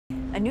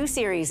new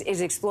series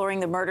is exploring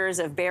the murders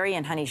of Barry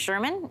and Honey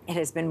Sherman. It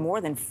has been more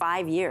than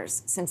 5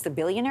 years since the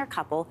billionaire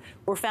couple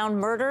were found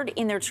murdered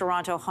in their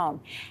Toronto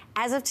home.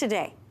 As of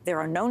today, there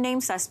are no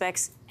named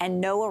suspects and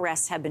no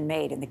arrests have been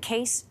made, and the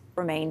case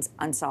remains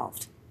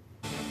unsolved.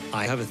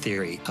 I have a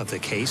theory of the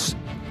case.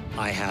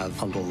 I have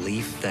a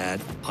belief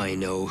that I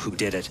know who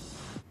did it.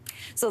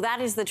 So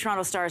that is the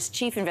Toronto Star's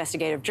chief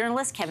investigative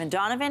journalist, Kevin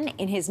Donovan,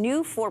 in his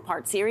new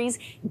 4-part series,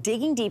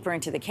 digging deeper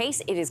into the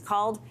case. It is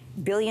called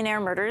Billionaire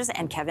Murders,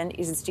 and Kevin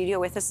is in studio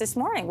with us this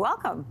morning.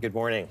 Welcome. Good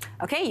morning.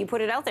 Okay, you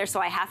put it out there,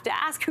 so I have to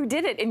ask, who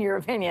did it, in your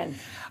opinion?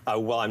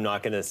 Well, I'm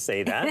not going to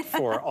say that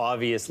for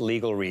obvious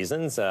legal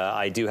reasons.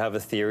 I do have a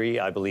theory.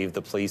 I believe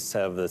the police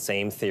have the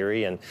same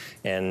theory,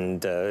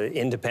 and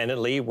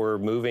independently, we're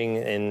moving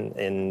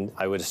in,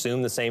 I would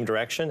assume, the same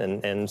direction,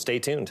 and stay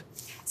tuned.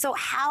 So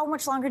how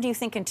much longer do you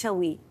think until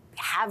we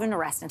have an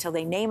arrest, until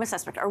they name a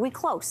suspect? Are we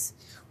close?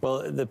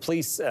 Well, the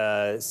police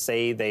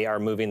say they are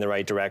moving in the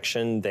right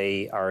direction.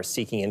 They are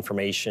seeking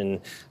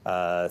information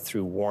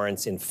through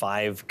warrants in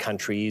 5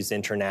 countries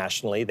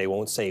internationally. They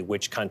won't say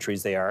which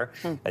countries they are.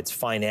 It's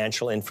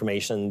financial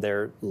information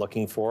they're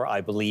looking for. I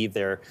believe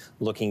they're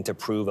looking to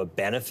prove a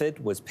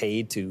benefit was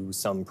paid to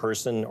some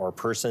person or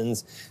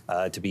persons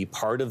to be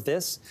part of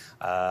this.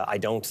 I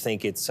don't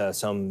think it's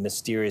some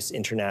mysterious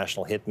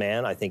international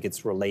hitman. I think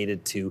it's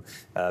related to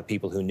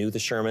people who knew the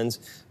Shermans.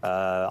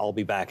 I'll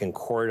be back in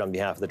court on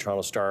behalf of the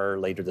Toronto Star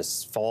later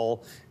this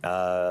fall,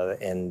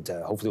 and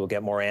hopefully we'll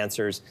get more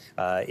answers.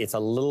 It's a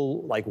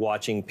little like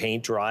watching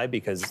paint dry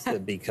because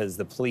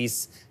the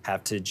police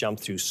have to jump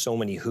through so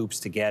many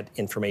hoops to get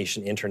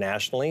information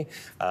internationally,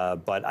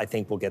 but I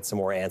think we'll get some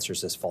more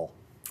answers this fall.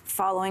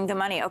 Following the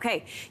money.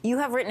 Okay, you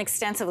have written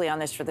extensively on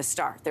this for the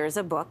Star. There's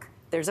a book.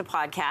 There's a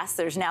podcast.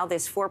 There's now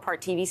this 4-part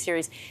TV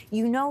series.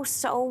 You know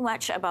so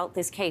much about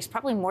this case,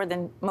 probably more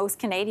than most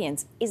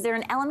Canadians. Is there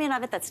an element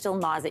of it that still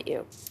gnaws at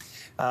you?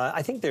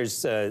 I think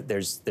there's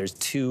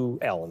 2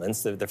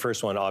 elements. The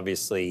first one,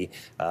 obviously,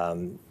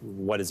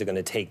 what is it going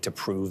to take to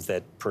prove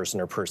that person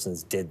or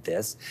persons did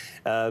this?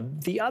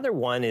 The other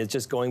one is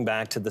just going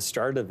back to the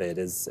start of it.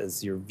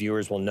 As your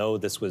viewers will know,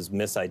 this was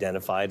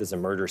misidentified as a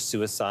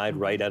murder-suicide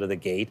right out of the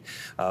gate.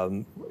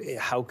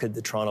 How could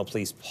the Toronto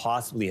police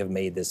possibly have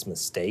made this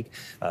mistake?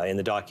 In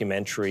the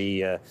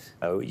documentary,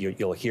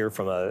 you'll hear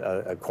from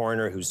a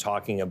coroner who's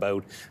talking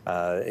about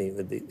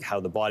how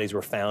the bodies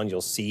were found.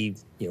 You'll see,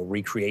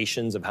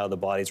 recreations of how the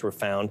bodies were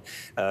found.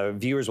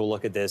 Viewers will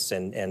look at this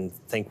and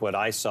think what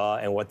I saw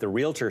and what the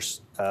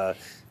realtors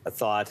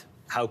thought.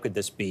 How could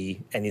this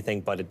be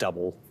anything but a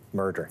double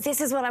murder?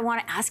 This is what I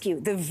want to ask you.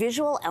 The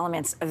visual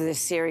elements of this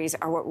series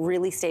are what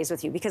really stays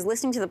with you, because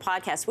listening to the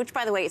podcast, which,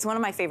 by the way, it's one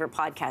of my favorite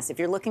podcasts. If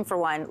you're looking for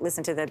one,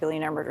 listen to the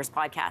Billionaire Murders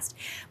podcast.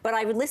 But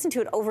I would listen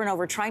to it over and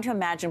over, trying to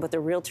imagine what the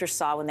realtors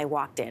saw when they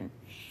walked in.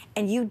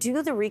 And you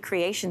do the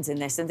recreations in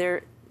this,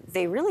 and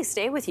they really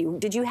stay with you.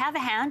 Did you have a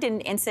hand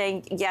in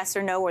saying yes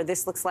or no, or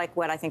this looks like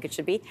what I think it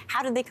should be?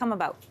 How did they come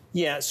about?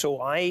 Yeah,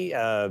 so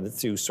I,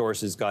 through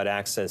sources, got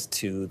access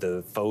to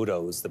the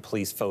photos, the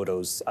police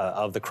photos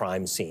of the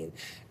crime scene,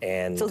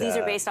 and so these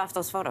are based off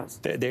those photos.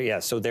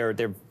 So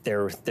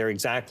they're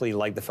exactly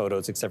like the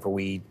photos, except for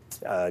we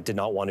did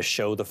not want to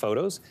show the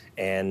photos,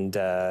 and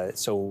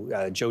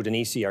so Joe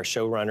Denisi, our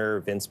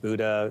showrunner, Vince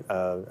Buda,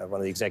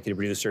 one of the executive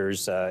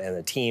producers, and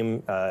the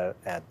team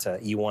at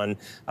E1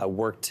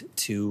 worked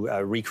to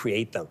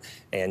recreate them,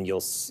 and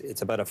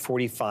it's about a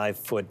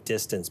 45-foot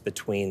distance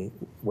between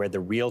where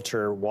the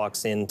realtor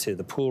walks into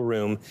the pool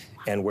room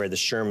and where the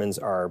Shermans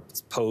are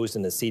posed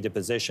in a seated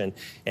position.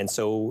 And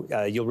so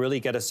you'll really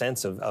get a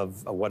sense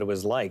of what it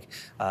was like.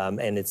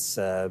 And it's,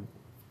 I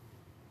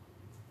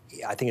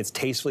think it's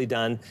tastefully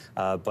done,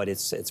 but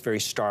it's very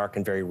stark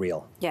and very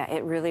real. Yeah,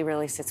 it really,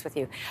 really sits with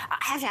you. I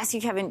have to ask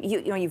you, Kevin,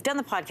 you've done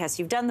the podcast,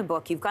 you've done the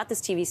book, you've got this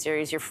TV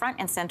series, you're front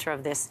and center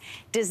of this.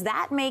 Does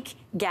that make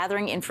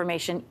gathering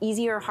information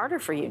easier or harder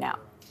for you now?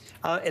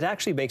 It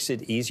actually makes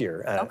it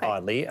easier,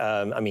 oddly.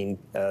 I mean,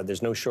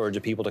 there's no shortage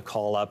of people to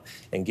call up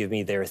and give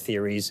me their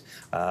theories.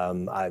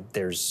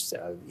 There's,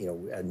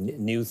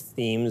 new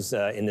themes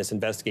in this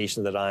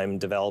investigation that I'm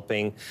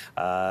developing,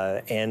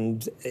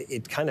 and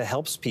it kind of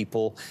helps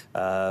people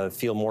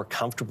feel more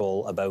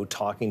comfortable about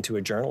talking to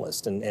a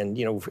journalist. And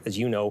as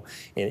you know,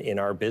 in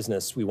our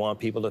business, we want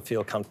people to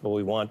feel comfortable.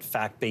 We want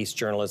fact-based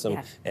journalism,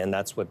 and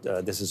that's what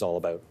this is all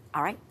about.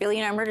 All right,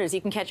 Billionaire Murders,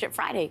 you can catch it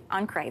Friday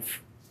on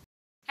Crave.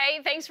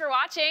 Hey, thanks for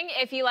watching.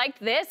 If you liked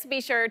this,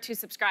 be sure to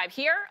subscribe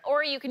here,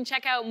 or you can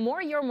check out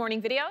more Your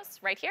Morning videos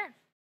right here.